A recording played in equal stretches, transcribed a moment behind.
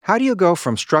How do you go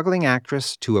from struggling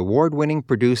actress to award-winning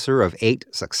producer of 8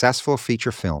 successful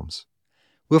feature films?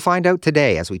 We'll find out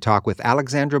today as we talk with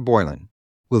Alexandra Boylan.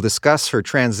 We'll discuss her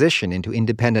transition into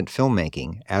independent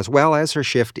filmmaking, as well as her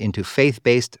shift into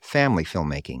faith-based family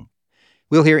filmmaking.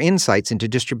 We'll hear insights into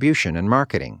distribution and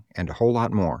marketing, and a whole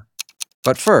lot more.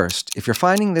 But first, if you're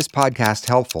finding this podcast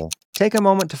helpful, take a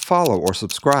moment to follow or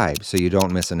subscribe so you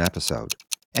don't miss an episode.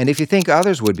 And if you think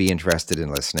others would be interested in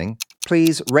listening,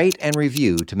 please rate and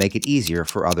review to make it easier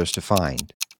for others to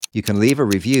find. You can leave a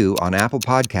review on Apple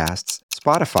Podcasts,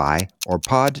 Spotify, or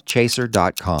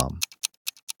podchaser.com.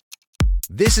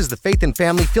 This is the Faith and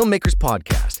Family Filmmakers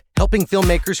Podcast, helping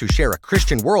filmmakers who share a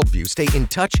Christian worldview stay in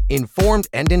touch, informed,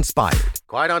 and inspired.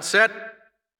 Quiet on set.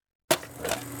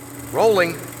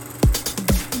 Rolling.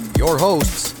 Your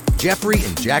hosts, Jeffrey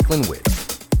and Jacqueline Witt.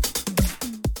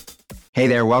 Hey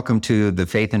there, welcome to the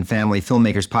Faith and Family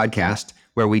Filmmakers Podcast,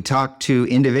 where we talk to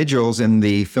individuals in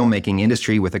the filmmaking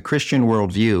industry with a Christian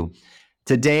worldview.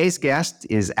 Today's guest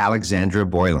is Alexandra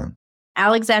Boylan.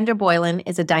 Alexandra Boylan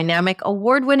is a dynamic,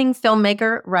 award-winning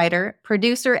filmmaker, writer,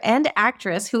 producer, and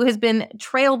actress who has been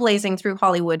trailblazing through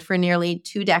Hollywood for nearly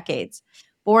 2 decades.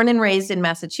 Born and raised in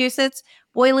Massachusetts,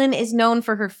 Boylan is known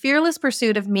for her fearless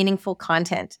pursuit of meaningful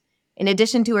content. In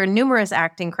addition to her numerous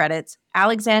acting credits,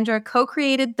 Alexandra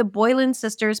co-created the Boylan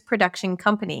Sisters Production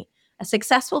Company, a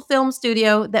successful film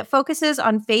studio that focuses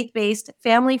on faith-based,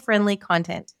 family-friendly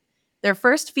content. Their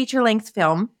first feature-length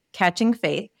film, Catching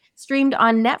Faith, streamed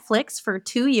on Netflix for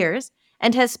 2 years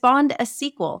and has spawned a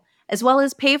sequel, as well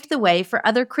as paved the way for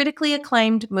other critically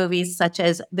acclaimed movies such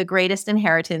as The Greatest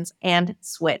Inheritance and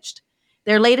Switched.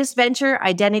 Their latest venture,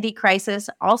 Identity Crisis,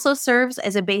 also serves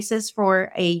as a basis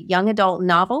for a young adult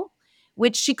novel,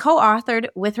 which she co-authored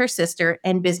with her sister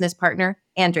and business partner,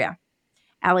 Andrea.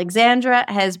 Alexandra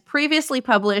has previously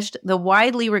published the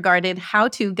widely regarded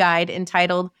how-to guide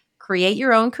entitled Create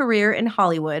Your Own Career in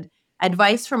Hollywood,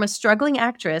 Advice from a Struggling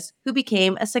Actress Who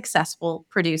Became a Successful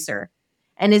Producer,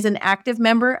 and is an active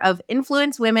member of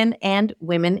Influence Women and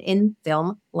Women in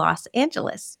Film Los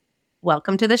Angeles.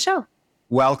 Welcome to the show.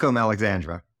 Welcome,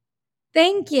 Alexandra.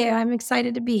 Thank you. I'm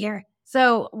excited to be here.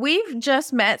 So we've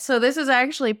just met, so this is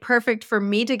actually perfect for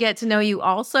me to get to know you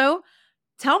also.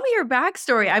 Tell me your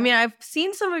backstory. I mean, I've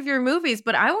seen some of your movies,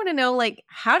 but I want to know,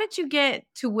 how did you get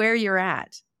to where you're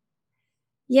at?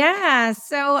 Yeah.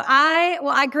 So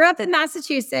I grew up in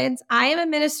Massachusetts. I am a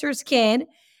minister's kid.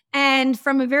 And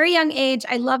from a very young age,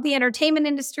 I loved the entertainment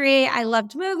industry. I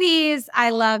loved movies.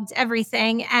 I loved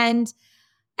everything. And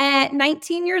at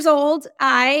 19 years old,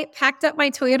 I packed up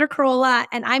my Toyota Corolla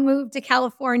and I moved to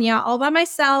California all by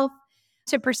myself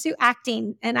to pursue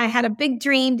acting. And I had a big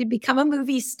dream to become a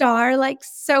movie star, like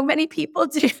so many people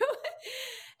do.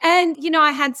 And,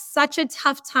 I had such a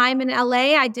tough time in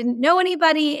LA. I didn't know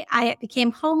anybody. I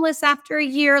became homeless after a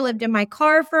year, lived in my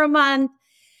car for a month.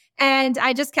 And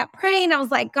I just kept praying. I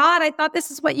was like, God, I thought this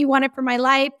is what you wanted for my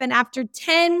life. And after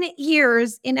 10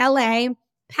 years in LA,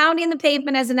 pounding the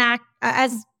pavement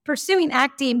as pursuing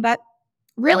acting, but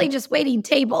really just waiting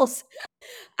tables,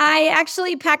 I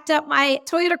actually packed up my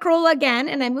Toyota Corolla again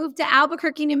and I moved to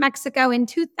Albuquerque, New Mexico in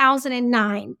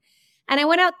 2009. And I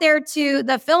went out there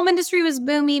the film industry was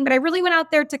booming, but I really went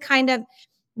out there to kind of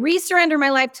resurrender my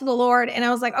life to the Lord. And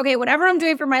I was like, okay, whatever I'm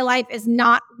doing for my life is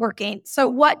not working. So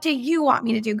what do you want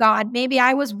me to do, God? Maybe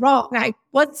I was wrong. I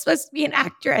wasn't supposed to be an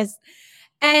actress.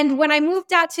 And when I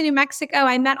moved out to New Mexico,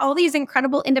 I met all these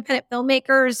incredible independent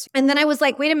filmmakers. And then I was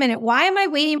like, wait a minute, why am I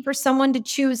waiting for someone to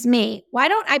choose me? Why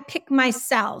don't I pick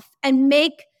myself and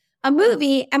make a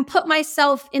movie and put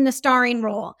myself in the starring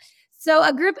role? So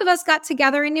a group of us got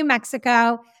together in New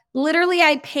Mexico. Literally,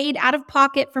 I paid out of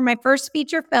pocket for my first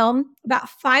feature film. About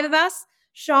 5 of us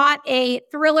shot a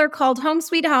thriller called Home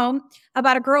Sweet Home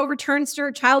about a girl returns to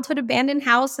her childhood abandoned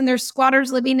house and there's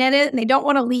squatters living in it and they don't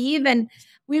want to leave. And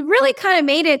we really kind of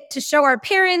made it to show our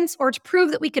parents or to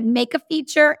prove that we could make a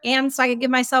feature and so I could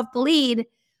give myself the lead.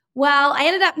 Well, I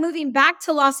ended up moving back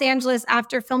to Los Angeles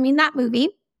after filming that movie.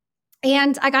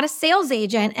 And I got a sales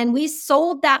agent and we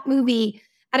sold that movie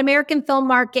at American Film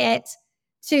Market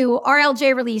to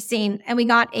RLJ Releasing, and we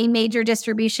got a major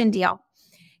distribution deal.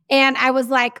 And I was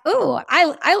like, oh,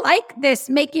 I like this,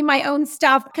 making my own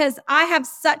stuff, because I have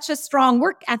such a strong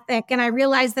work ethic. And I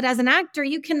realized that as an actor,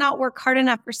 you cannot work hard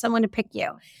enough for someone to pick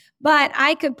you. But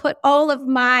I could put all of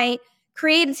my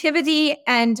creativity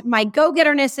and my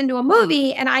go-getterness into a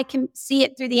movie, and I can see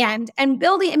it through the end. And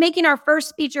building and making our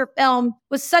first feature film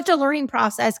was such a learning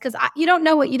process, because you don't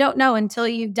know what you don't know until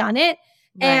you've done it.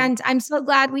 Right. And I'm so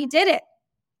glad we did it.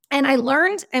 And I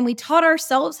learned, and we taught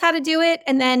ourselves how to do it.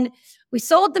 And then We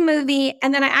sold the movie,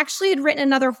 and then I actually had written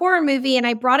another horror movie, and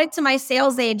I brought it to my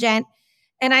sales agent,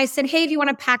 and I said, hey, do you want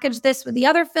to package this with the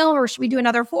other film, or should we do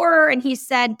another horror? And he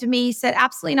said to me,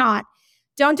 absolutely not.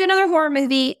 Don't do another horror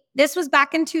movie. This was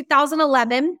back in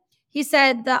 2011. He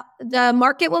said, the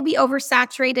market will be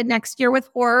oversaturated next year with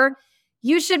horror.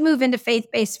 You should move into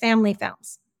faith-based family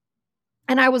films.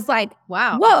 And I was like,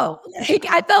 wow. Whoa. Like,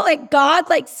 I felt like God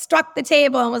struck the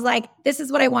table and was like, this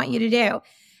is what I want you to do.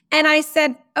 And I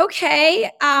said,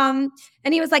 okay. And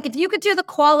he was like, if you could do the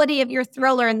quality of your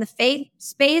thriller in the faith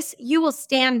space, you will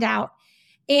stand out.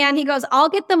 And he goes, I'll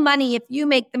get the money if you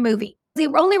make the movie. The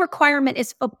only requirement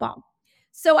is football.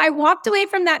 So I walked away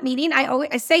from that meeting.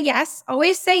 I say yes,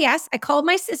 always say yes. I called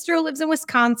my sister who lives in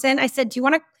Wisconsin. I said, do you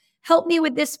want to help me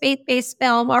with this faith-based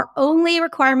film? Our only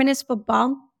requirement is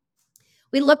football.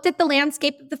 We looked at the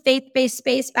landscape of the faith-based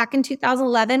space back in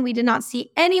 2011. We did not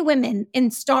see any women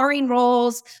in starring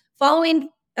roles following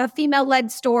a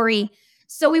female-led story.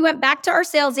 So we went back to our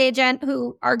sales agent,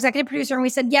 our executive producer, and we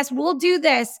said, yes, we'll do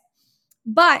this,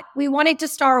 but we wanted to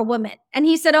star a woman. And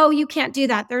he said, oh, you can't do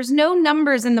that. There's no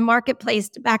numbers in the marketplace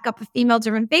to back up a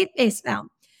female-driven faith-based film.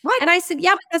 What? And I said,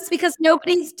 yeah, but that's because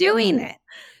nobody's doing it.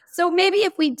 So maybe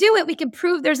if we do it, we can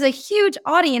prove there's a huge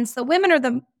audience. The women are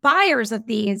the buyers of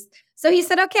these. So he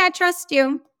said, okay, I trust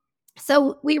you.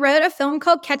 So we wrote a film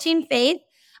called Catching Faith.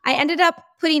 I ended up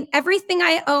putting everything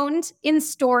I owned in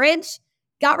storage,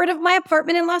 got rid of my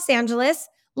apartment in Los Angeles,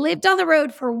 lived on the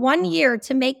road for 1 year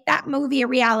to make that movie a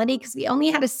reality because we only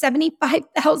had a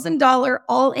 $75,000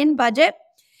 all-in budget.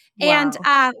 Wow.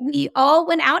 And we all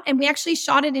went out and we actually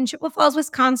shot it in Chippewa Falls,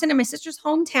 Wisconsin, in my sister's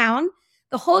hometown.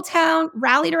 The whole town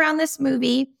rallied around this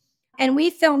movie and we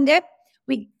filmed it.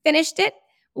 We finished it.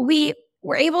 We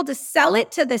were able to sell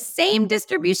it to the same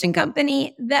distribution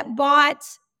company that bought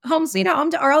Home Sweet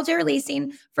Home to RLJ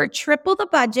Releasing for triple the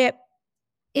budget.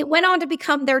 It went on to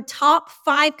become their top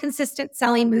 5 consistent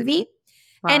selling movie.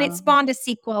 Wow. And it spawned a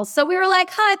sequel. So we were like,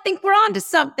 I think we're on to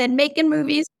something, making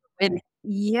movies.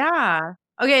 Yeah.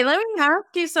 Okay, let me ask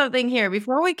you something here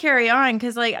before we carry on,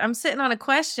 because I'm sitting on a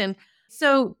question.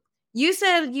 So you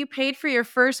said you paid for your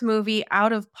first movie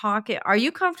out of pocket. Are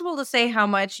you comfortable to say how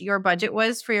much your budget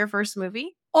was for your first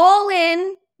movie? All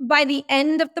in, by the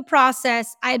end of the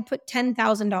process, I had put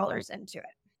 $10,000 into it.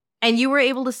 And you were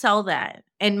able to sell that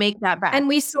and make that back? And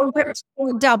we sold it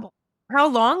for double. How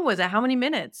long was it? How many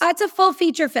minutes? It's a full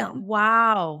feature film.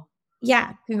 Wow.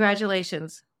 Yeah.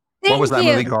 Congratulations. What was that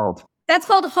movie called? That's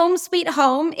called Home Sweet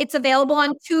Home. It's available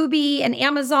on Tubi and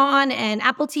Amazon and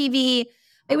Apple TV.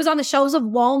 It was on the shelves of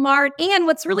Walmart. And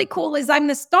what's really cool is I'm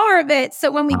the star of it. So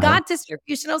when we got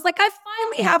distribution, I was like, I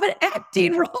finally have an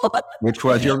acting role. Which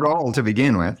was your role to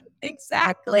begin with.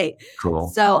 Exactly. Cool.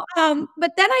 So,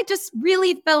 but then I just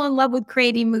really fell in love with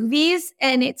creating movies.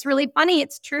 And it's really funny.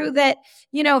 It's true that,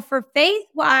 for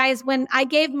faith-wise, when I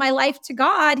gave my life to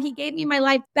God, he gave me my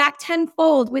life back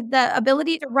tenfold with the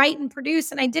ability to write and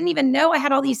produce. And I didn't even know I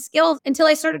had all these skills until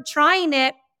I started trying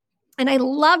it. And I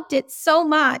loved it so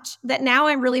much that now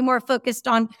I'm really more focused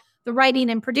on the writing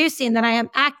and producing than I am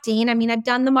acting. I mean,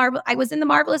 I was in The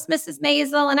Marvelous Mrs.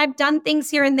 Maisel, and I've done things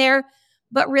here and there,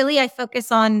 but really I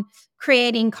focus on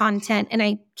creating content, and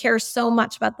I care so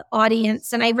much about the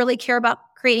audience, and I really care about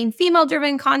creating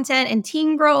female-driven content and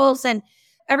teen girls. And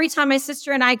every time my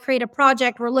sister and I create a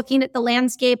project, we're looking at the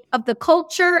landscape of the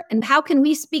culture and how can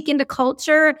we speak into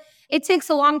culture. It takes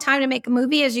a long time to make a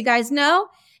movie, as you guys know.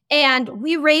 And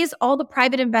we raise all the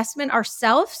private investment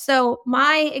ourselves. So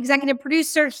my executive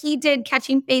producer, he did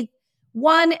Catching Faith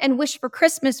 1 and Wish for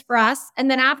Christmas for us. And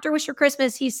then after Wish for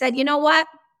Christmas, he said, you know what?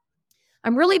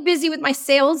 I'm really busy with my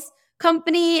sales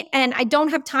company and I don't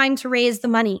have time to raise the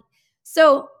money.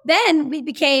 So then we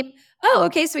became,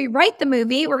 okay, so we write the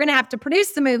movie. We're going to have to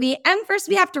produce the movie. And first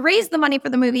we have to raise the money for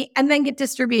the movie and then get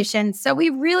distribution. So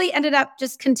we really ended up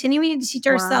just continuing to teach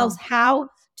ourselves how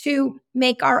to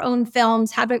make our own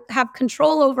films, how to have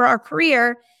control over our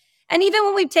career. And even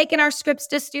when we've taken our scripts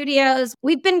to studios,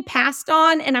 we've been passed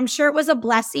on. And I'm sure it was a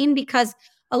blessing because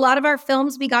a lot of our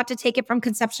films, we got to take it from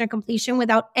conception to completion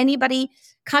without anybody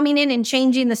coming in and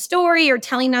changing the story or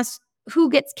telling us who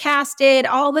gets casted,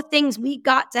 all the things. We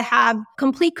got to have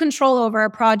complete control over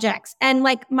our projects. And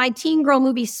like my teen girl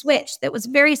movie, Switch, that was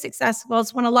very successful.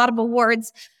 It's won a lot of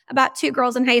awards about 2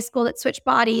 girls in high school that switch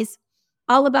bodies.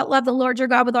 All about love the Lord your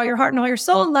God with all your heart and all your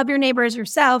soul and love your neighbor as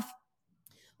yourself.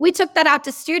 We took that out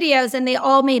to studios and they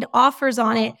all made offers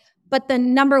on it. But the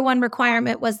number one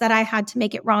requirement was that I had to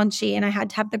make it raunchy and I had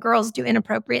to have the girls do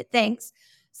inappropriate things.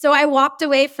 So I walked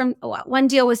away from, one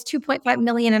deal was $2.5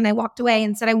 million and I walked away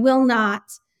and said, I will not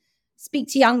speak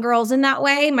to young girls in that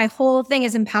way. My whole thing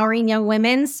is empowering young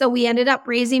women. So we ended up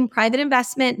raising private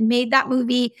investment, made that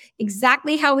movie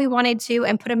exactly how we wanted to,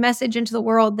 and put a message into the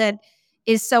world that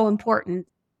is so important.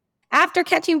 After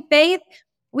Catching Faith,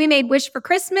 we made Wish for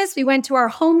Christmas. We went to our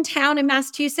hometown in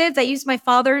Massachusetts. I used my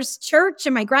father's church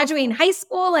and my graduating high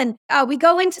school. And we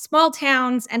go into small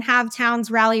towns and have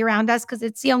towns rally around us because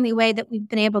it's the only way that we've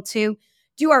been able to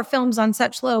do our films on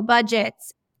such low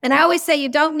budgets. And I always say you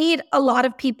don't need a lot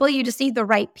of people. You just need the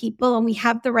right people. And we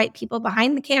have the right people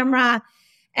behind the camera.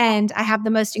 And I have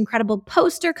the most incredible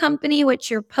poster company,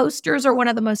 which your posters are one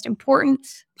of the most important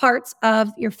parts of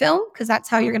your film because that's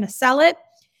how you're going to sell it.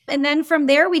 And then from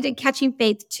there, we did Catching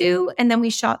Faith 2, and then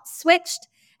we shot Switched,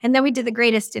 and then we did The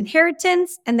Greatest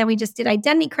Inheritance, and then we just did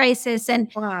Identity Crisis.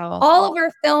 And all of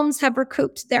our films have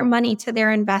recouped their money to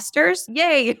their investors.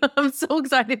 Yay. I'm so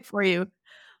excited for you.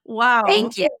 Wow.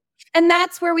 Thank you. And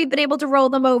that's where we've been able to roll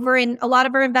them over, and a lot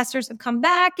of our investors have come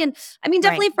back. And I mean,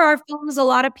 definitely for our films, a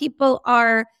lot of people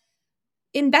are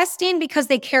investing because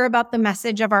they care about the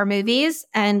message of our movies.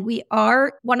 And we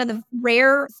are one of the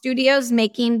rare studios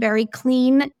making very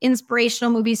clean,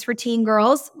 inspirational movies for teen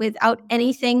girls without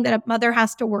anything that a mother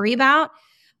has to worry about.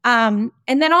 And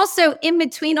then also in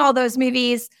between all those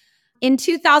movies, in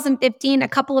 2015, a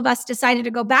couple of us decided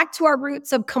to go back to our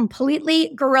roots of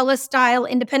completely guerrilla style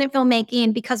independent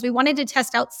filmmaking because we wanted to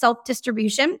test out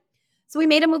self-distribution. So we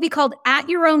made a movie called At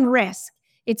Your Own Risk.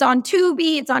 It's on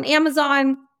Tubi, it's on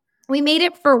Amazon. We made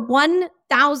it for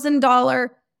 $1,000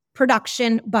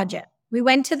 production budget. We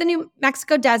went to the New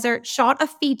Mexico desert, shot a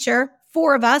feature,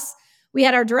 4 of us. We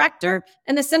had our director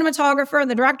and the cinematographer,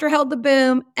 and the director held the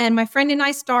boom, and my friend and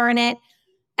I star in it.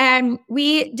 And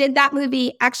we did that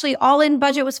movie. Actually, all in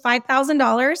budget was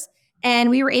 $5,000. And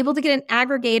we were able to get an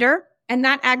aggregator, and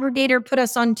that aggregator put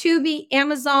us on Tubi,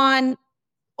 Amazon,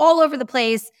 all over the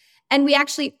place. And we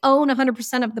actually own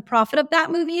 100% of the profit of that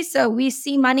movie. So we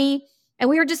see money. And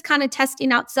we were just kind of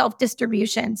testing out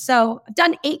self-distribution. So I've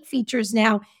done 8 features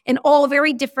now in all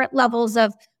very different levels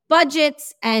of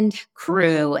budgets and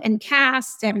crew and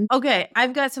cast. And okay,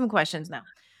 I've got some questions now.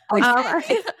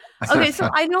 Okay,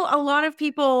 so I know a lot of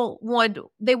people would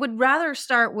rather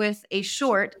start with a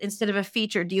short instead of a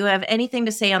feature. Do you have anything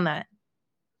to say on that?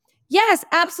 Yes,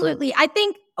 absolutely. I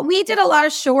think we did a lot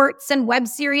of shorts and web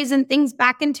series and things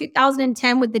back in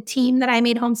 2010 with the team that I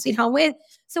made Home Sweet Home with.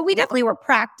 So we definitely were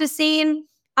practicing.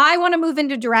 I want to move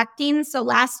into directing. So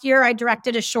last year I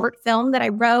directed a short film that I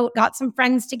wrote, got some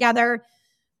friends together,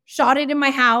 shot it in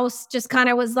my house, just kind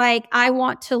of was like, I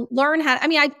want to learn how.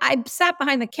 I sat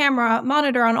behind the camera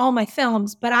monitor on all my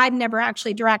films, but I've never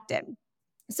actually directed.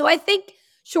 So I think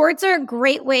shorts are a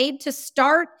great way to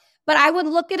start. But I would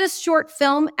look at a short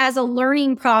film as a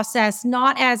learning process,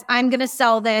 not as I'm going to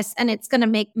sell this and it's going to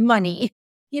make money.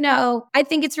 I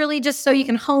think it's really just so you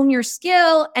can hone your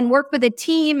skill and work with a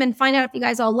team and find out if you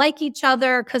guys all like each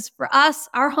other. Because for us,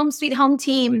 our Home Sweet Home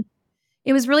team,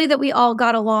 it was really that we all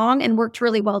got along and worked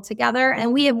really well together.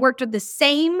 And I have worked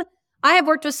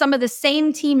with some of the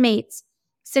same teammates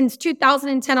since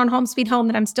 2010 on Home Sweet Home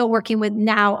that I'm still working with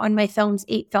now on my films,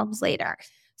 8 films later.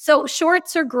 So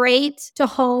shorts are great to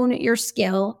hone your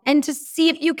skill and to see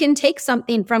if you can take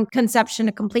something from conception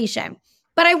to completion.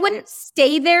 But I wouldn't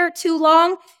stay there too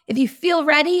long if you feel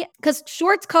ready, because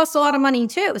shorts cost a lot of money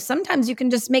too. Sometimes you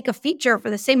can just make a feature for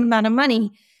the same amount of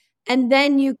money, and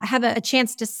then you have a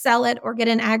chance to sell it or get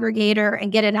an aggregator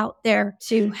and get it out there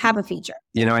to have a feature.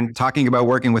 And talking about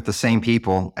working with the same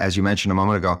people, as you mentioned a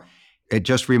moment ago, it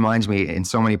just reminds me in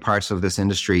so many parts of this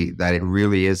industry that it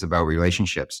really is about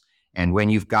relationships. And when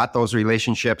you've got those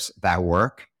relationships that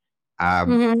work,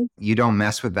 you don't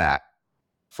mess with that.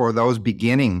 For those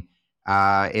beginning,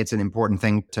 it's an important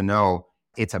thing to know.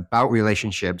 It's about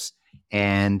relationships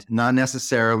and not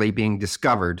necessarily being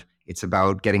discovered. It's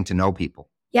about getting to know people.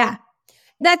 Yeah,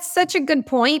 that's such a good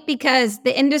point, because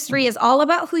the industry is all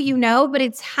about who you know, but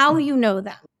it's how you know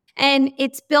them. And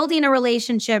it's building a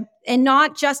relationship and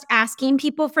not just asking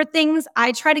people for things.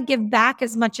 I try to give back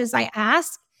as much as I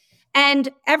ask. And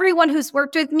everyone who's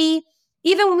worked with me,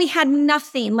 even when we had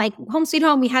nothing, like Home Sweet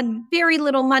Home, we had very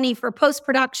little money for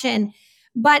post-production.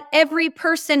 But every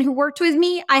person who worked with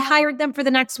me, I hired them for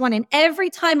the next one. And every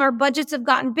time our budgets have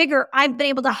gotten bigger, I've been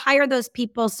able to hire those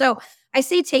people. So I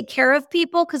say take care of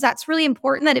people, because that's really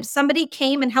important, that if somebody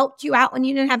came and helped you out when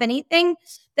you didn't have anything,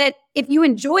 that if you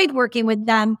enjoyed working with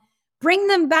them, bring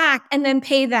them back and then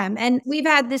pay them. And we've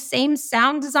had the same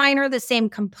sound designer, the same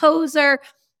composer,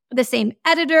 the same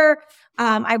editor.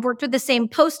 I've worked with the same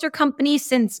poster company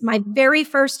since my very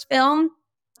first film.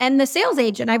 And the sales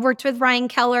agent, I've worked with Ryan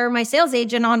Keller, my sales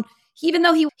agent, on Even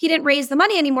though he didn't raise the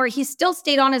money anymore, he still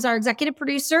stayed on as our executive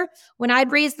producer. When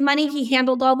I'd raise the money, he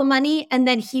handled all the money, and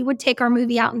then he would take our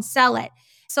movie out and sell it.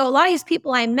 So a lot of these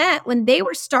people I met when they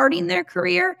were starting their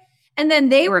career, and then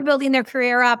they were building their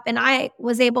career up, and I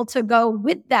was able to go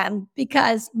with them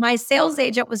because my sales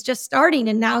agent was just starting,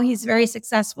 and now he's very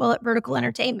successful at Vertical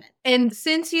Entertainment. And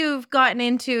since you've gotten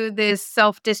into this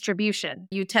self-distribution,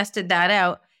 you tested that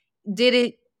out, did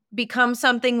it become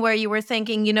something where you were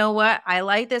thinking, you know what, I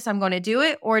like this, I'm going to do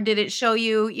it? Or did it show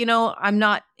you, I'm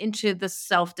not into the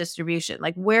self-distribution?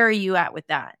 Like, where are you at with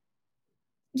that?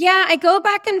 Yeah, I go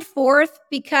back and forth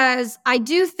because I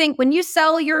do think when you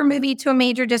sell your movie to a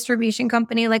major distribution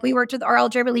company, like we worked with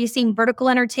RLJ Releasing, Vertical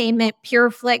Entertainment,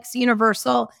 PureFlix,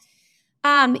 Universal,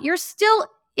 you're still,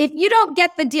 if you don't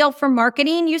get the deal for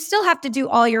marketing, you still have to do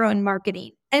all your own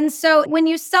marketing. And so when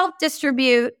you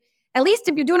self-distribute, at least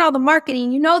if you're doing all the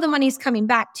marketing, the money's coming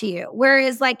back to you.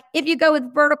 Whereas like if you go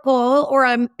with Vertical or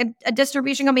a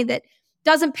distribution company that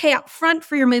doesn't pay up front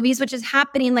for your movies, which is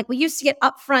happening, like we used to get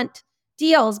upfront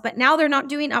deals, but now they're not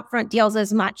doing upfront deals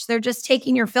as much. They're just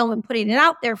taking your film and putting it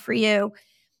out there for you.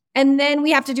 And then we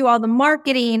have to do all the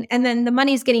marketing, and then the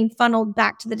money's getting funneled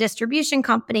back to the distribution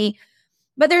company.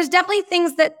 But there's definitely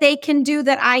things that they can do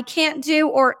that I can't do,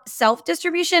 or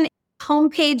self-distribution,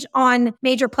 homepage on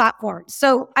major platforms.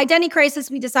 So Identity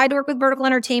Crisis, we decided to work with Vertical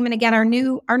Entertainment. Again, our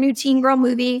new teen girl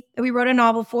movie that we wrote a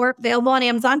novel for, available on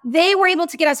Amazon. They were able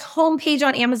to get us homepage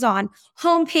on Amazon,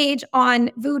 homepage on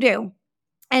Vudu,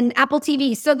 and Apple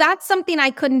TV. So that's something I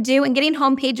couldn't do. And getting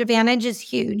homepage advantage is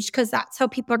huge because that's how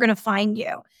people are going to find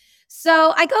you.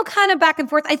 So I go kind of back and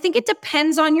forth. I think it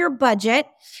depends on your budget,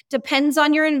 depends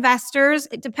on your investors.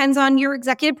 It depends on your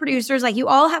executive producers. Like you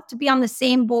all have to be on the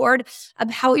same board of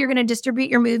how you're going to distribute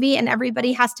your movie. And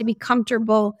everybody has to be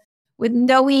comfortable with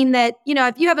knowing that,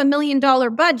 if you have $1 million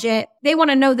budget, they want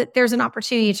to know that there's an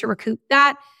opportunity to recoup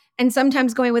that. And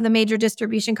sometimes going with a major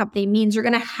distribution company means you're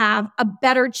going to have a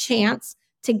better chance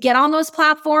to get on those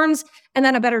platforms, and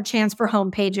then a better chance for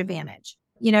homepage advantage.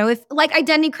 If like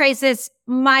Identity Crisis,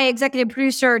 my executive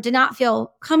producer did not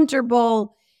feel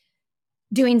comfortable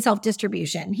doing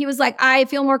self-distribution. He was like, I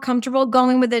feel more comfortable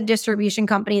going with a distribution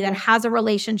company that has a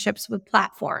relationships with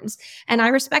platforms. And I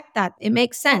respect that. It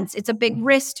makes sense. It's a big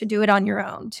risk to do it on your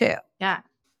own too. Yeah.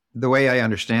 The way I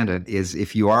understand it is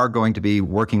if you are going to be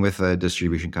working with a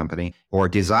distribution company or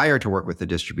desire to work with a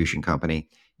distribution company,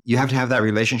 you have to have that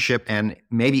relationship and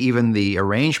maybe even the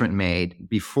arrangement made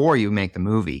before you make the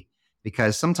movie.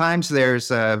 Because sometimes there's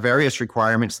various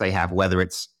requirements they have, whether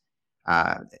it's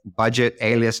budget,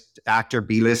 A-list actor,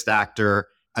 B-list actor,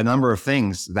 a number of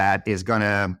things that is going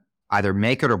to either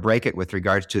make it or break it with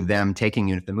regards to them taking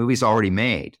you. If the movie's already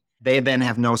made, they then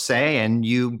have no say and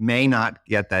you may not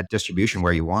get that distribution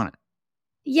where you want it.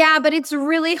 Yeah, but it's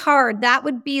really hard. That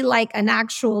would be like an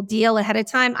actual deal ahead of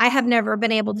time. I have never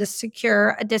been able to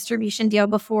secure a distribution deal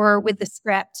before with the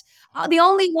script. The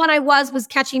only one I was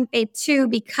Catching Faith 2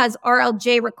 because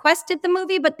RLJ requested the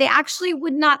movie, but they actually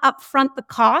would not upfront the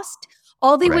cost.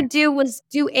 All they would do was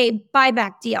do a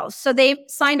buyback deal. So they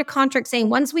signed a contract saying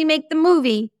once we make the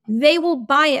movie, they will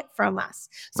buy it from us.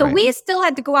 So we still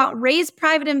had to go out and raise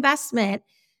private investment.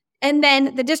 And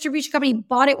then the distribution company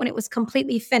bought it when it was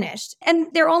completely finished.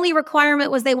 And their only requirement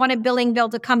was they wanted Bill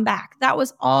to come back. That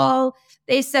was all.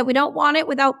 They said, we don't want it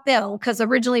without Bill, because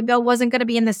originally Bill wasn't going to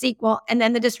be in the sequel. And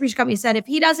then the distribution company said, if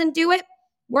he doesn't do it,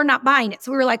 we're not buying it.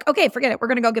 So we were like, okay, forget it. We're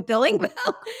going to go get Bill.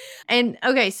 And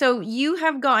okay, so you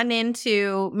have gotten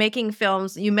into making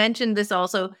films. You mentioned this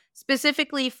also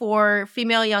specifically for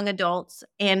female young adults.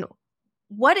 And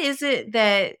what is it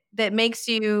that makes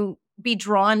you be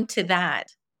drawn to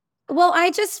that? Well,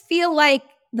 I just feel like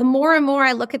the more and more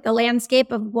I look at the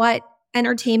landscape of what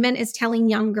entertainment is telling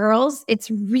young girls,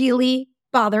 it's really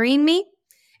bothering me.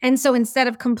 And so instead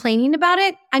of complaining about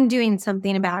it, I'm doing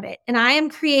something about it. And I am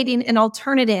creating an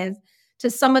alternative to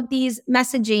some of these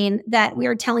messaging that we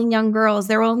are telling young girls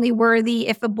they're only worthy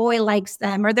if a boy likes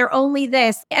them, or they're only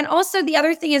this. And also the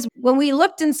other thing is when we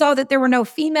looked and saw that there were no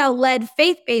female-led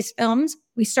faith-based films,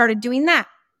 we started doing that.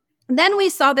 Then we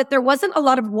saw that there wasn't a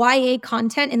lot of YA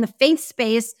content in the faith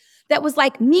space that was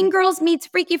like Mean Girls meets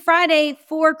Freaky Friday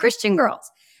for Christian girls.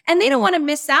 And they don't want to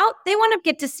miss out. They want to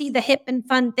get to see the hip and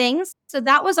fun things. So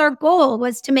that was our goal,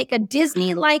 was to make a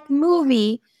Disney-like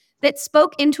movie that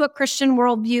spoke into a Christian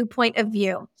worldview point of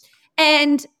view.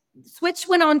 And Switch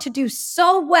went on to do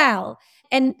so well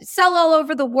and sell all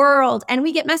over the world. And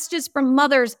we get messages from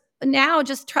mothers now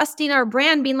just trusting our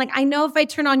brand, being like, I know if I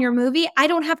turn on your movie, I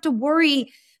don't have to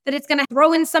worry that it's going to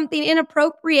throw in something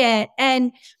inappropriate.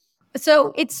 And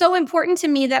so it's so important to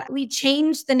me that we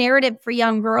change the narrative for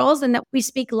young girls and that we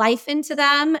speak life into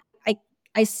them.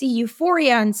 I see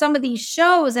Euphoria and some of these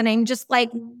shows, and I'm just like,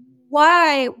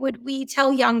 why would we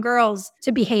tell young girls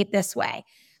to behave this way?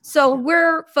 So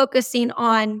we're focusing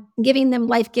on giving them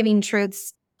life-giving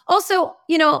truths. Also,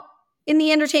 in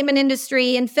the entertainment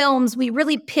industry and films, we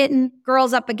really pit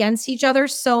girls up against each other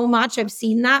so much. I've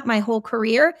seen that my whole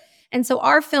career. And so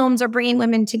our films are bringing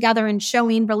women together and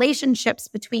showing relationships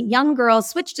between young girls.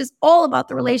 Switched is all about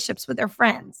the relationships with their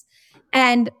friends.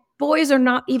 And boys are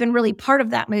not even really part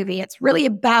of that movie. It's really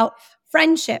about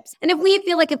friendships. And if we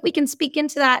feel like if we can speak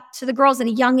into that to the girls at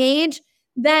a young age,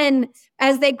 then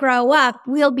as they grow up,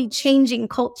 we'll be changing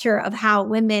culture of how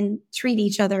women treat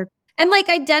each other. And like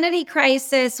Identity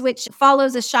Crisis, which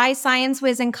follows a shy science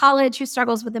whiz in college who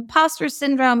struggles with imposter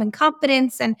syndrome and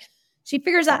confidence. And she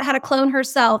figures out how to clone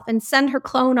herself and send her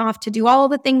clone off to do all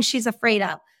the things she's afraid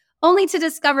of, only to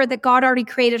discover that God already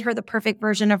created her the perfect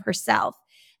version of herself.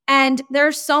 And there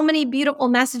are so many beautiful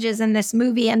messages in this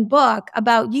movie and book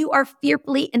about you are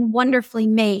fearfully and wonderfully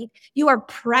made. You are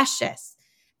precious.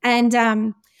 And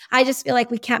I just feel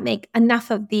like we can't make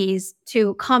enough of these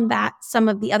to combat some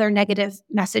of the other negative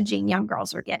messaging young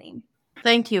girls are getting.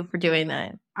 Thank you for doing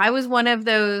that. I was one of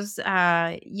those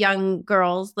young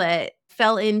girls that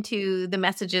fell into the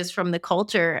messages from the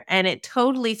culture, and it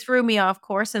totally threw me off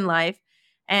course in life.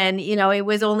 And, it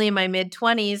was only in my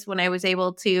mid-20s when I was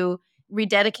able to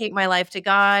rededicate my life to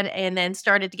God and then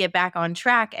started to get back on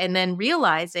track, and then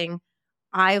realizing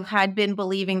I had been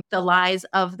believing the lies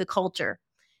of the culture.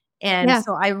 And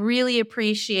so I really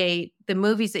appreciate the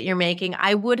movies that you're making.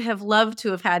 I would have loved to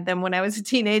have had them when I was a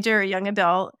teenager or a young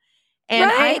adult.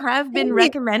 And I have been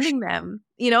recommending them.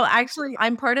 Actually,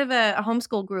 I'm part of a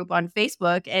homeschool group on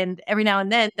Facebook, and every now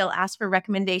and then they'll ask for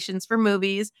recommendations for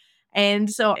movies.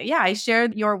 And so, I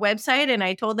shared your website and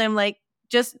I told them,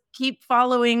 just keep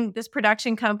following this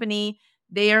production company.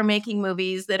 They are making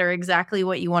movies that are exactly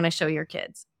what you want to show your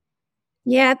kids.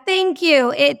 Yeah, thank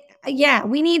you.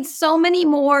 We need so many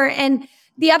more. And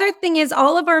the other thing is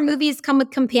all of our movies come with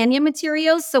companion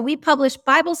materials. So we publish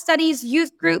Bible studies,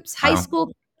 youth groups, high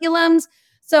school curriculums.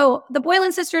 So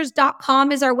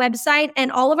theboylansisters.com is our website,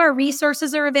 and all of our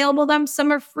resources are available to them.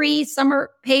 Some are free, some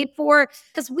are paid for,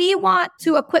 because we want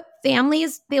to equip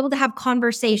families to be able to have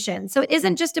conversations. So it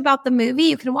isn't just about the movie.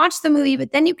 You can watch the movie,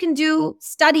 but then you can do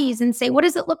studies and say, what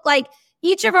does it look like?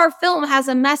 Each of our film has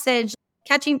a message.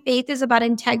 Catching Faith is about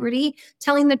integrity,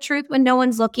 telling the truth when no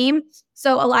one's looking.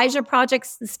 So Elijah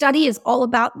Project's study is all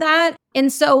about that.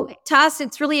 And so to us,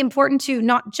 it's really important to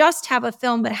not just have a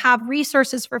film, but have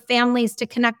resources for families to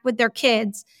connect with their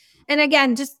kids. And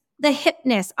again, just the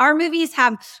hipness. Our movies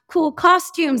have cool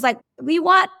costumes. Like we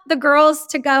want the girls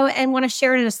to go and want to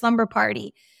share it at a slumber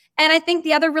party. And I think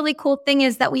the other really cool thing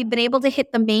is that we've been able to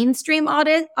hit the mainstream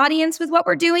audience with what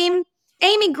we're doing.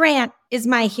 Amy Grant is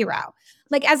my hero.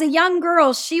 Like as a young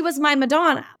girl, she was my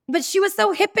Madonna, but she was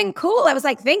so hip and cool. I was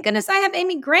like, thank goodness I have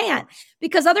Amy Grant,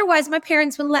 because otherwise my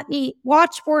parents wouldn't let me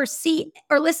watch or see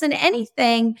or listen to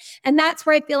anything. And that's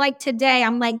where I feel like today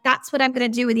I'm like, that's what I'm going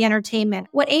to do with the entertainment.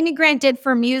 What Amy Grant did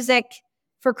for music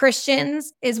for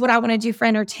Christians is what I want to do for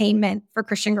entertainment for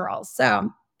Christian girls.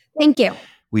 So thank you.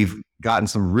 We've gotten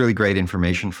some really great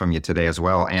information from you today as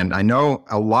well. And I know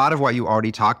a lot of what you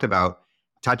already talked about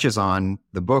touches on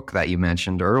the book that you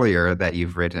mentioned earlier that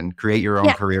you've written, Create Your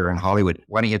Own Career in Hollywood.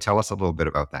 Why don't you tell us a little bit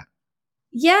about that?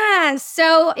 Yeah,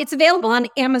 so it's available on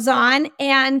Amazon.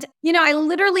 And, I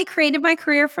literally created my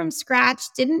career from scratch,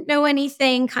 didn't know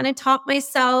anything, kind of taught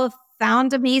myself,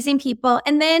 found amazing people.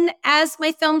 And then as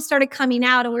my films started coming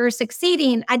out and we were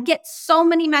succeeding, I'd get so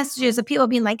many messages of people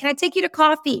being like, can I take you to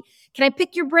coffee? Can I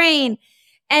pick your brain?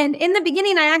 And in the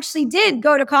beginning, I actually did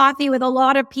go to coffee with a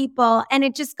lot of people, and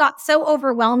it just got so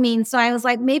overwhelming. So I was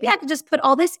like, maybe I could just put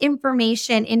all this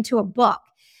information into a book.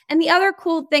 And the other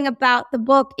cool thing about the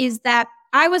book is that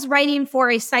I was writing for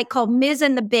a site called Ms.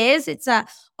 and the Biz. It's an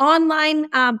online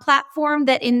platform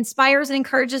that inspires and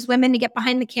encourages women to get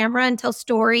behind the camera and tell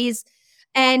stories.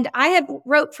 And I had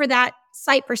wrote for that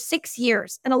site for 6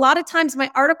 years. And a lot of times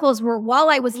my articles were while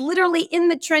I was literally in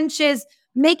the trenches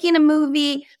making a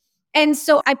movie. And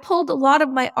so I pulled a lot of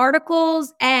my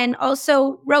articles and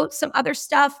also wrote some other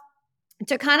stuff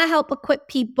to kind of help equip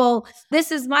people. This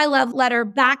is my love letter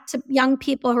back to young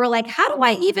people who are like, how do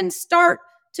I even start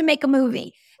to make a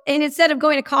movie? And instead of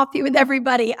going to coffee with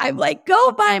everybody, I'm like,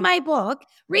 go buy my book,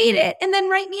 read it, and then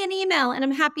write me an email, and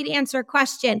I'm happy to answer a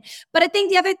question. But I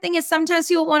think the other thing is sometimes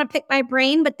people want to pick my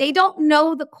brain, but they don't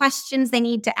know the questions they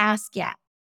need to ask yet.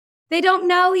 They don't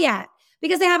know yet,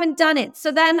 because they haven't done it.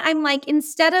 So then I'm like,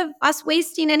 instead of us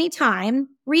wasting any time,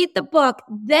 read the book,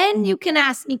 then you can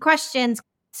ask me questions.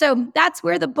 So that's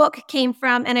where the book came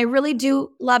from. And I really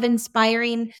do love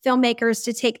inspiring filmmakers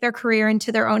to take their career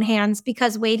into their own hands,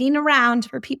 because waiting around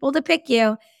for people to pick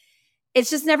you, it's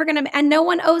just never going to, and no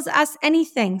one owes us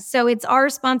anything. So it's our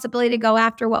responsibility to go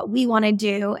after what we want to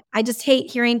do. I just hate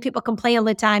hearing people complain all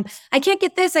the time. I can't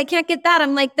get this, I can't get that.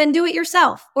 I'm like, then do it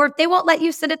yourself. Or if they won't let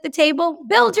you sit at the table,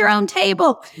 build your own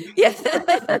table.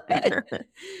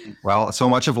 Well, so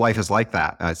much of life is like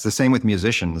that. It's the same with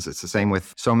musicians. It's the same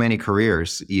with so many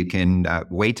careers. You can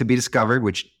wait to be discovered,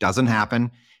 which doesn't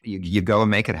happen. You go and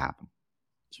make it happen.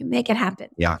 You make it happen.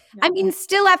 Yeah. I mean,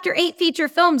 still after 8 feature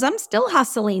films, I'm still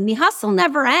hustling. The hustle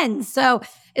never ends. So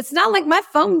it's not like my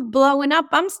phone's blowing up.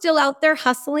 I'm still out there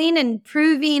hustling and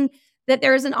proving that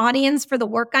there's an audience for the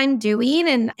work I'm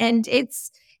doing. And it's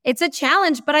a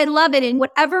challenge, but I love it. And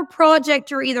whatever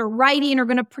project you're either writing or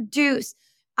going to produce,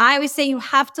 I always say you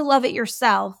have to love it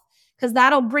yourself, because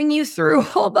that'll bring you through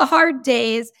all the hard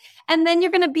days. And then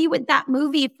you're going to be with that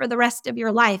movie for the rest of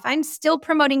your life. I'm still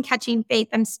promoting Catching Faith.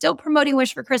 I'm still promoting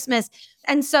Wish for Christmas.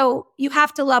 And so you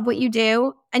have to love what you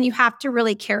do, and you have to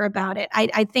really care about it.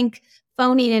 I think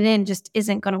phoning it in just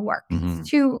isn't going to work. Mm-hmm. It's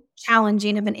too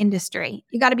challenging of an industry.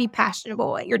 You got to be passionate about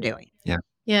what you're doing. Yeah.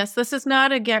 Yes, this is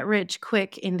not a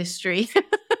get-rich-quick industry.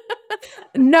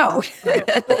 No,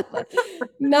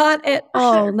 not at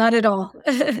all. Not at all.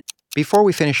 Before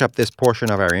we finish up this portion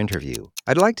of our interview,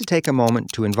 I'd like to take a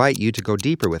moment to invite you to go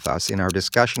deeper with us in our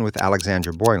discussion with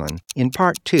Alexandra Boylan in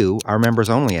Part 2, our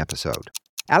members-only episode.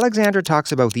 Alexandra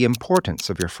talks about the importance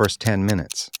of your first 10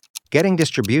 minutes, getting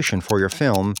distribution for your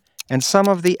film, and some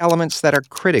of the elements that are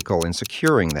critical in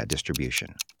securing that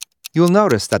distribution. You'll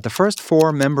notice that the first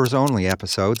 4 members-only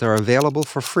episodes are available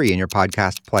for free in your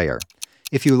podcast player.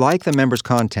 If you like the members'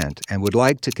 content and would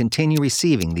like to continue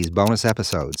receiving these bonus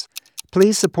episodes,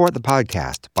 please support the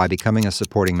podcast by becoming a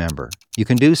supporting member. You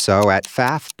can do so at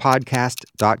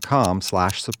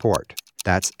faffpodcast.com/support.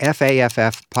 That's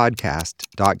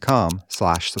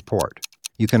faffpodcast.com/support.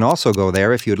 You can also go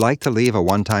there if you'd like to leave a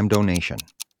one-time donation.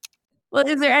 Well,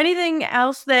 is there anything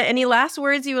else any last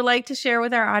words you would like to share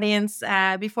with our audience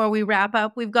before we wrap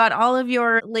up? We've got all of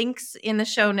your links in the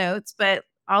show notes, but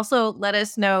also let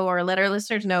us know, or let our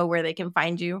listeners know, where they can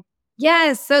find you.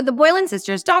 Yes. So the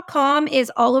BoylanSisters.com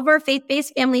is all of our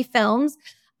faith-based family films.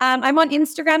 I'm on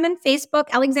Instagram and Facebook,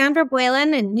 Alexandra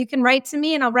Boylan, and you can write to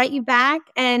me and I'll write you back.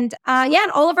 And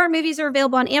and all of our movies are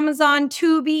available on Amazon.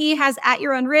 Tubi has At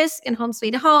Your Own Risk and Home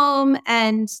Sweet Home.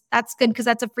 And that's good because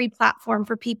that's a free platform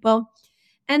for people.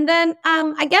 And then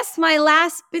I guess my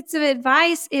last bits of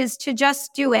advice is to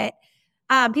just do it.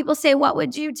 People say, what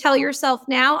would you tell yourself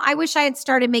now? I wish I had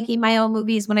started making my own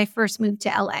movies when I first moved to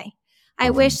LA. I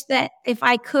wish that if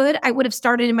I could, I would have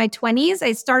started in my 20s.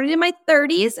 I started in my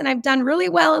 30s, and I've done really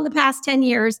well in the past 10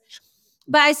 years.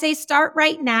 But I say start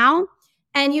right now,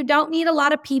 and you don't need a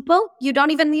lot of people. You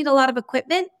don't even need a lot of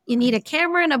equipment. You need a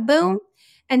camera and a boom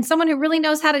and someone who really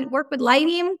knows how to work with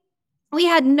lighting. We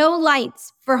had no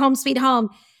lights for Home Sweet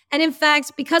Home. And in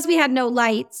fact, because we had no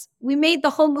lights, we made the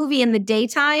whole movie in the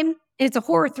daytime. It's a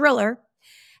horror thriller.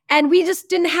 And we just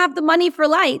didn't have the money for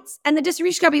lights. And the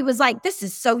distribution company was like, this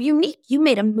is so unique. You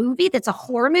made a movie that's a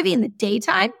horror movie in the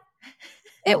daytime.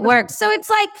 It works. So it's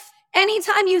like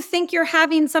anytime you think you're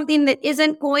having something that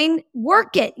isn't going,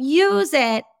 work it, use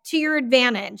it to your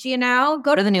advantage,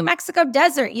 go to the New Mexico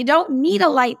desert. You don't need a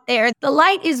light there. The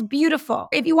light is beautiful.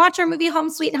 If you watch our movie Home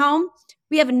Sweet Home,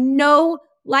 we have no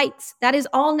lights. That is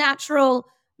all natural,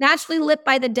 naturally lit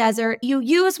by the desert. You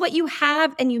use what you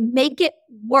have and you make it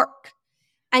work.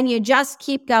 And you just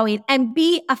keep going and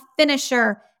be a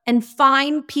finisher and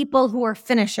find people who are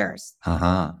finishers.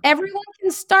 Everyone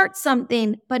can start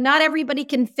something, but not everybody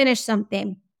can finish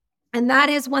something. And that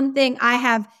is one thing I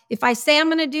have. If I say I'm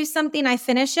going to do something, I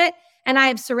finish it. And I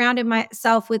have surrounded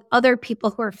myself with other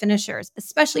people who are finishers,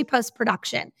 especially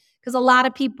post-production, because a lot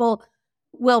of people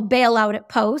will bail out at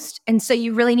post. And so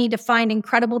you really need to find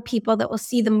incredible people that will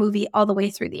see the movie all the way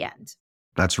through the end.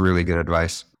 That's really good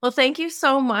advice. Well, thank you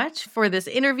so much for this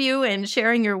interview and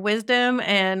sharing your wisdom.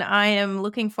 And I am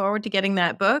looking forward to getting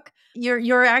that book.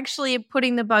 You're actually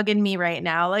putting the bug in me right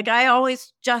now. Like, I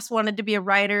always just wanted to be a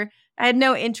writer. I had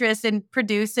no interest in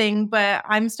producing, but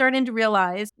I'm starting to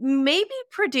realize maybe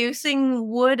producing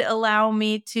would allow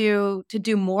me to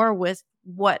do more with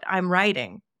what I'm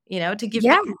writing. To give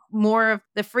them more of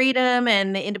the freedom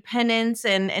and the independence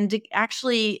and to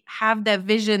actually have that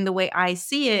vision the way I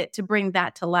see it, to bring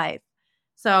that to life.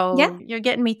 So You're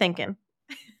getting me thinking.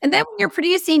 And then when you're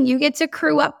producing, you get to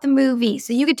crew up the movie.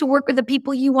 So you get to work with the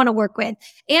people you want to work with.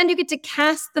 And you get to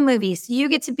cast the movie. So you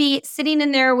get to be sitting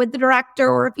in there with the director,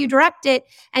 or if you direct it,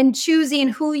 and choosing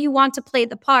who you want to play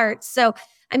the part. So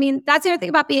I mean, that's the other thing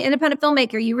about being an independent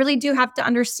filmmaker. You really do have to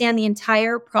understand the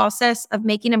entire process of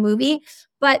making a movie,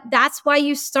 but that's why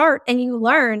you start and you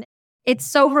learn. It's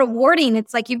so rewarding.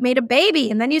 It's like you've made a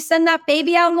baby and then you send that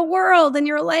baby out in the world and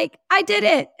you're like, I did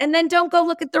it. And then don't go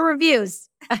look at the reviews.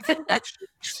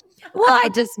 Well, I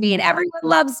just mean everyone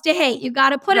loves to hate. You got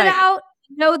to put it out,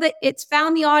 know that it's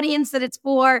found the audience that it's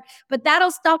for, but that'll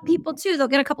stop people too. They'll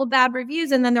get a couple bad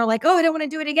reviews and then they're like, oh, I don't want to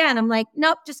do it again. I'm like,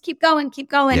 nope, just keep going.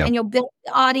 Yeah. And you'll build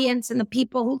the audience and the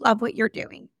people who love what you're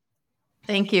doing.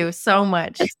 Thank you so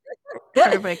much.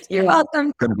 Perfect. You're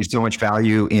welcome. Going to be so much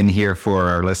value in here for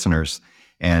our listeners,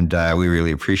 and we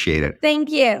really appreciate it. Thank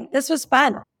you. This was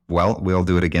fun. Well, we'll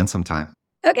do it again sometime.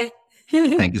 Okay.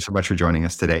 Thank you so much for joining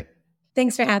us today.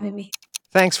 Thanks for having me.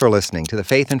 Thanks for listening to the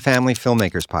Faith and Family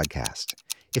Filmmakers Podcast.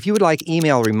 If you would like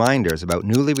email reminders about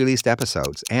newly released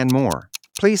episodes and more,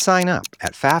 please sign up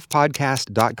at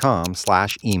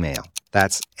faffpodcast.com/email.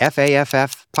 That's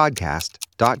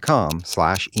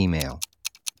faffpodcast.com/email.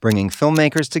 Bringing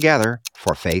filmmakers together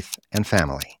for faith and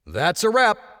family. That's a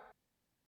wrap.